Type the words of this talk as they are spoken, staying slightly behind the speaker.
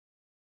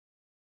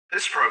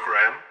This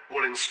program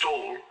will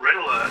install Red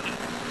Alert.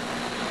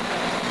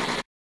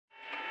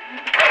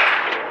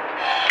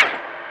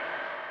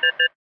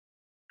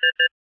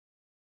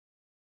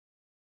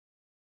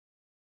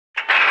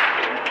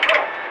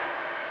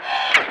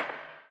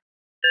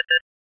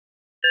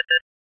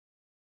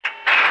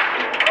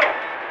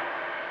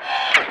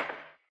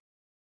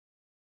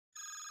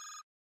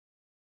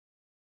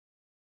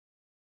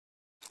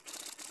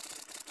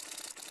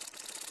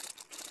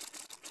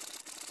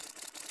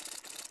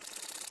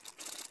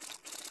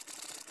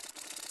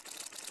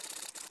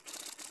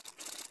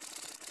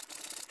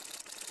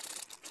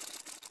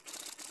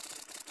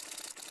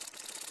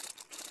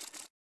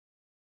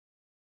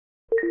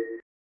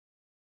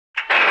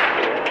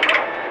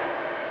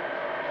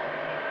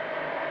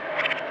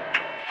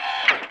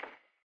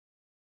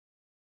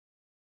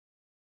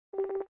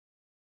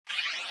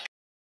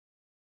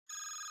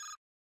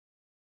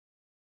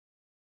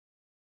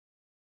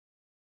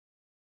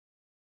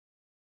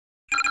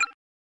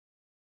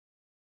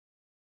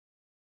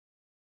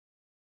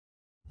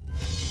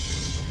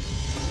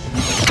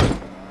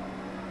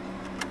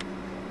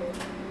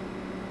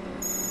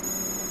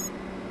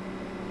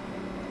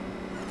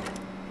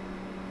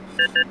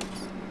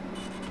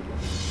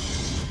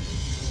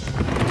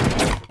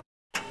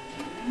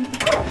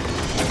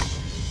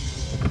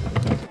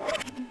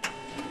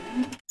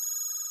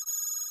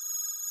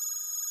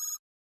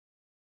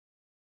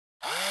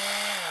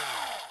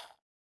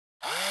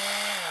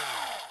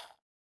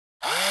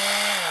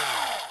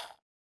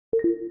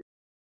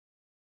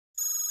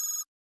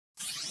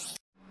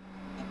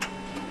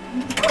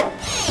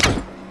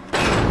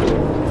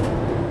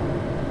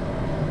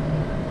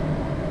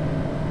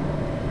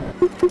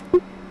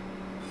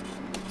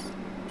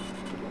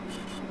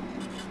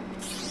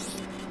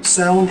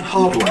 Sound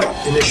hardware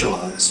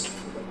initialized.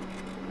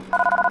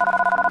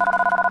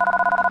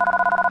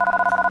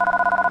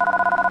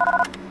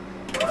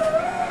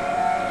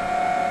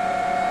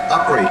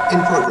 Upgrade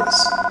in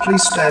progress.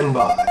 Please stand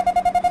by.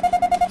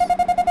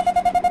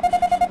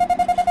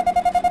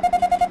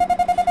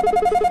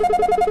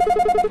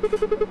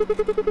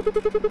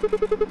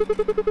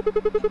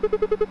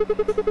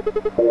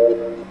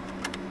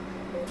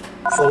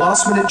 For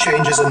last-minute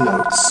changes and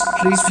notes,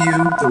 please view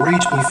the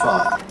README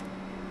file.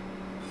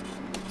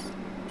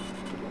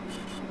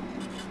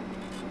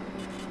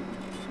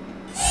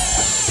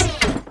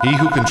 He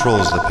who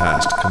controls the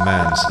past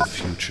commands the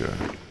future.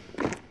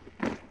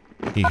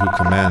 He who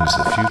commands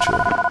the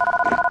future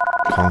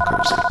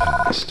conquers the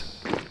past.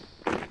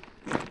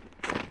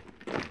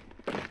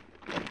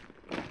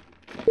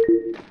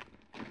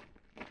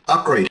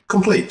 Upgrade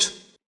complete.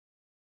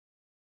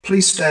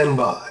 Please stand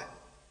by.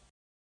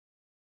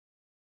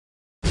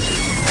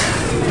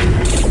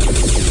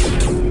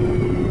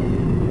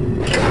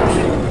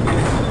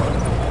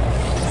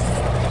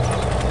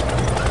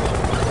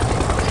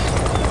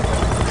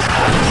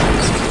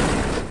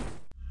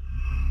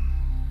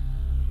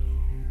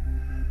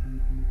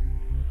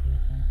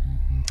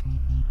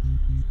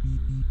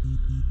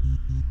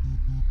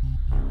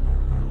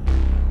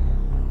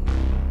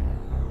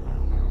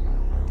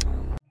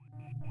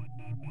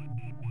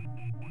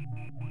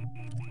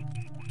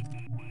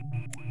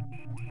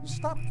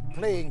 Stop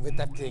playing with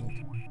that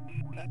thing.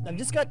 I've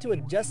just got to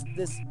adjust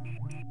this.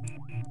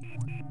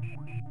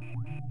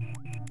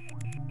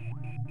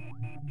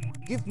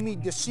 Give me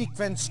the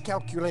sequence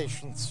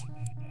calculations.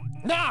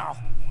 Now!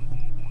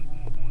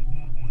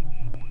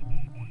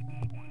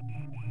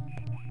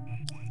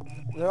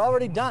 They're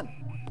already done.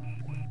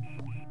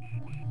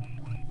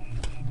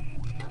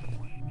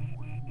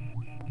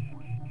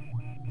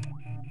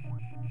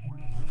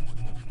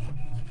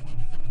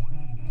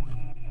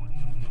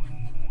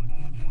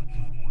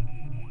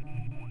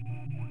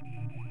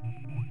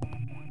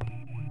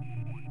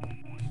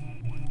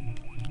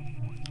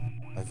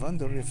 I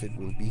wonder if it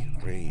will be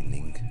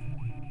raining.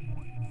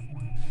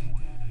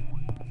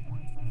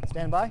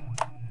 Stand by.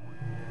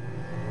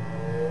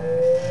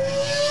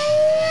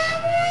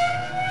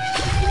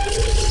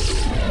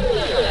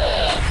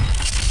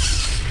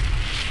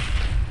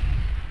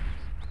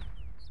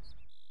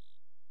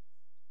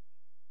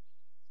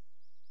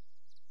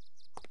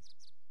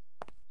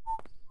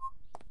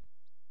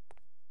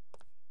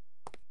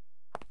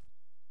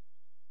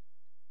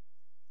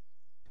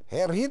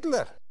 Herr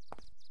Hitler!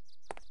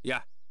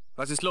 Ja,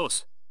 was ist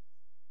los?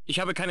 Ich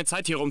habe keine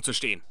Zeit, hier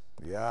rumzustehen.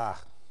 Ja,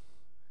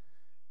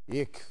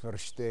 ich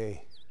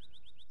verstehe.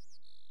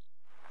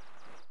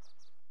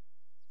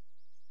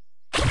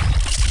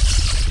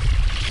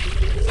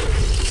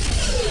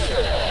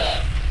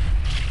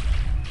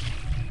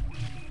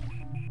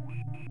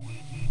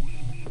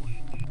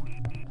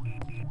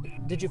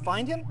 Did you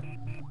find him?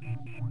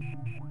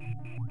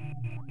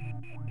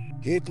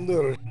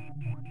 Hitler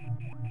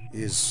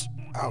is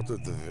out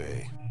of the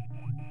way.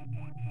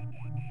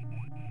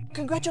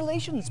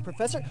 Congratulations,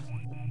 Professor.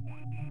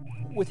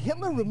 With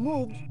Hitler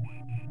removed...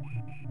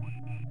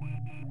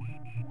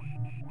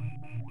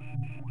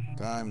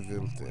 Time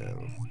will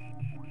tell.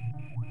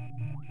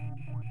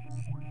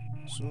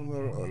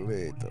 Sooner or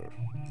later.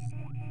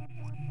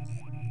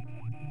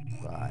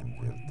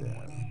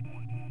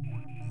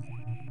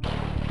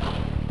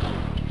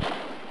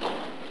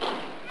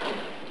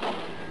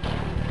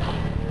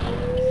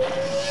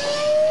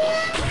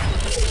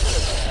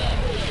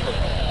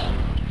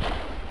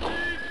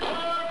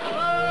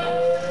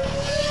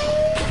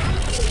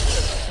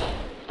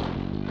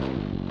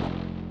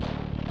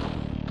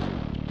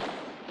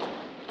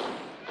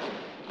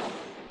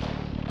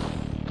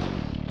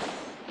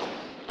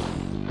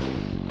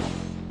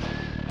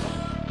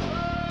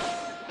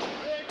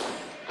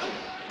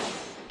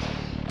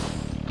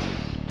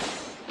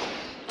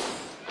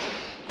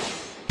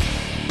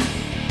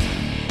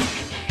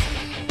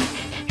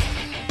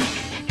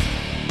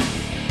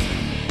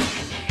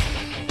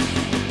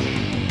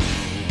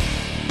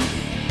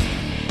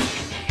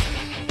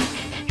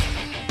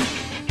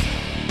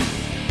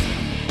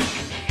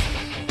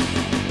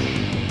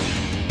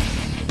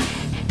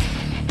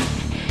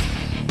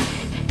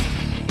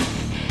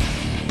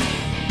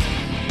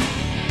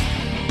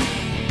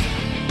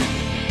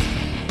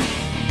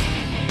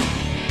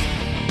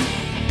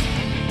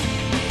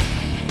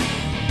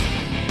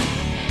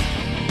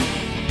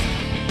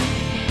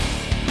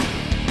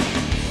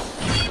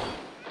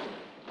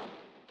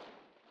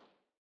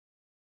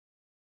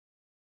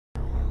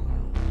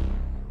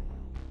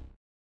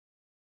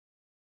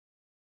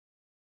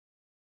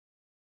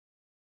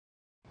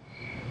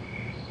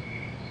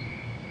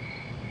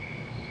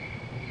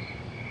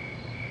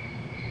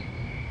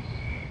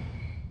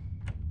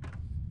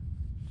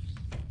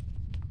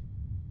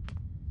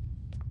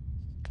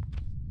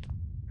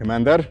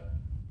 Commander?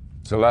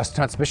 The last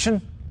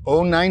transmission?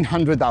 Oh,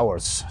 900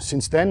 hours.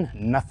 Since then,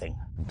 nothing.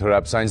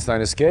 Perhaps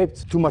Einstein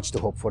escaped? Too much to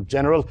hope for,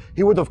 General.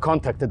 He would have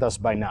contacted us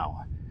by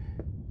now.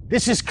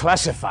 This is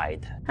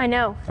classified. I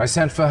know. I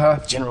sent for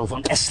her. General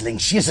von Essling,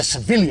 she is a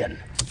civilian.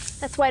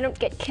 That's why I don't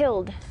get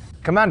killed.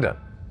 Commander,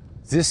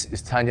 this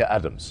is Tanya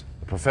Adams,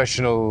 a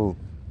professional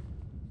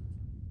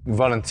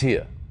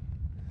volunteer.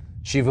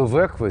 She will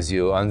work with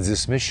you on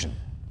this mission.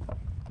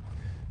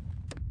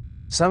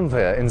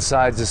 Somewhere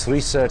inside this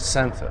research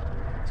center,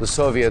 the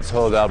Soviets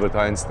hold Albert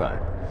Einstein.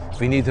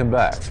 We need him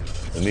back,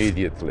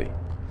 immediately.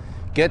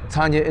 Get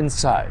Tanya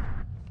inside,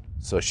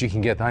 so she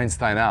can get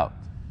Einstein out.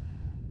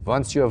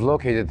 Once you have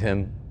located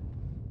him,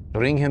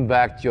 bring him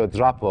back to your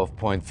drop-off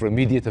point for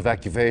immediate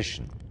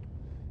evacuation.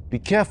 Be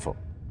careful.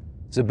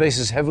 The base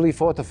is heavily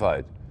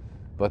fortified,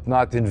 but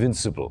not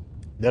invincible.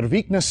 Their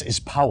weakness is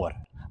power.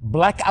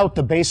 Black out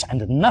the base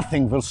and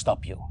nothing will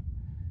stop you.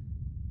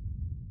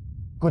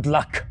 Good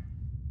luck.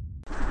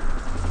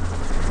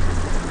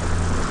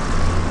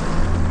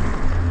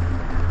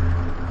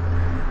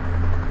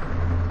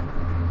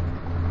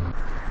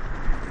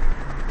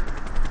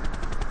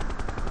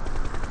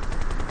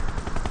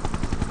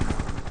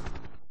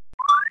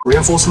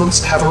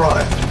 Reinforcements have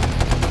arrived.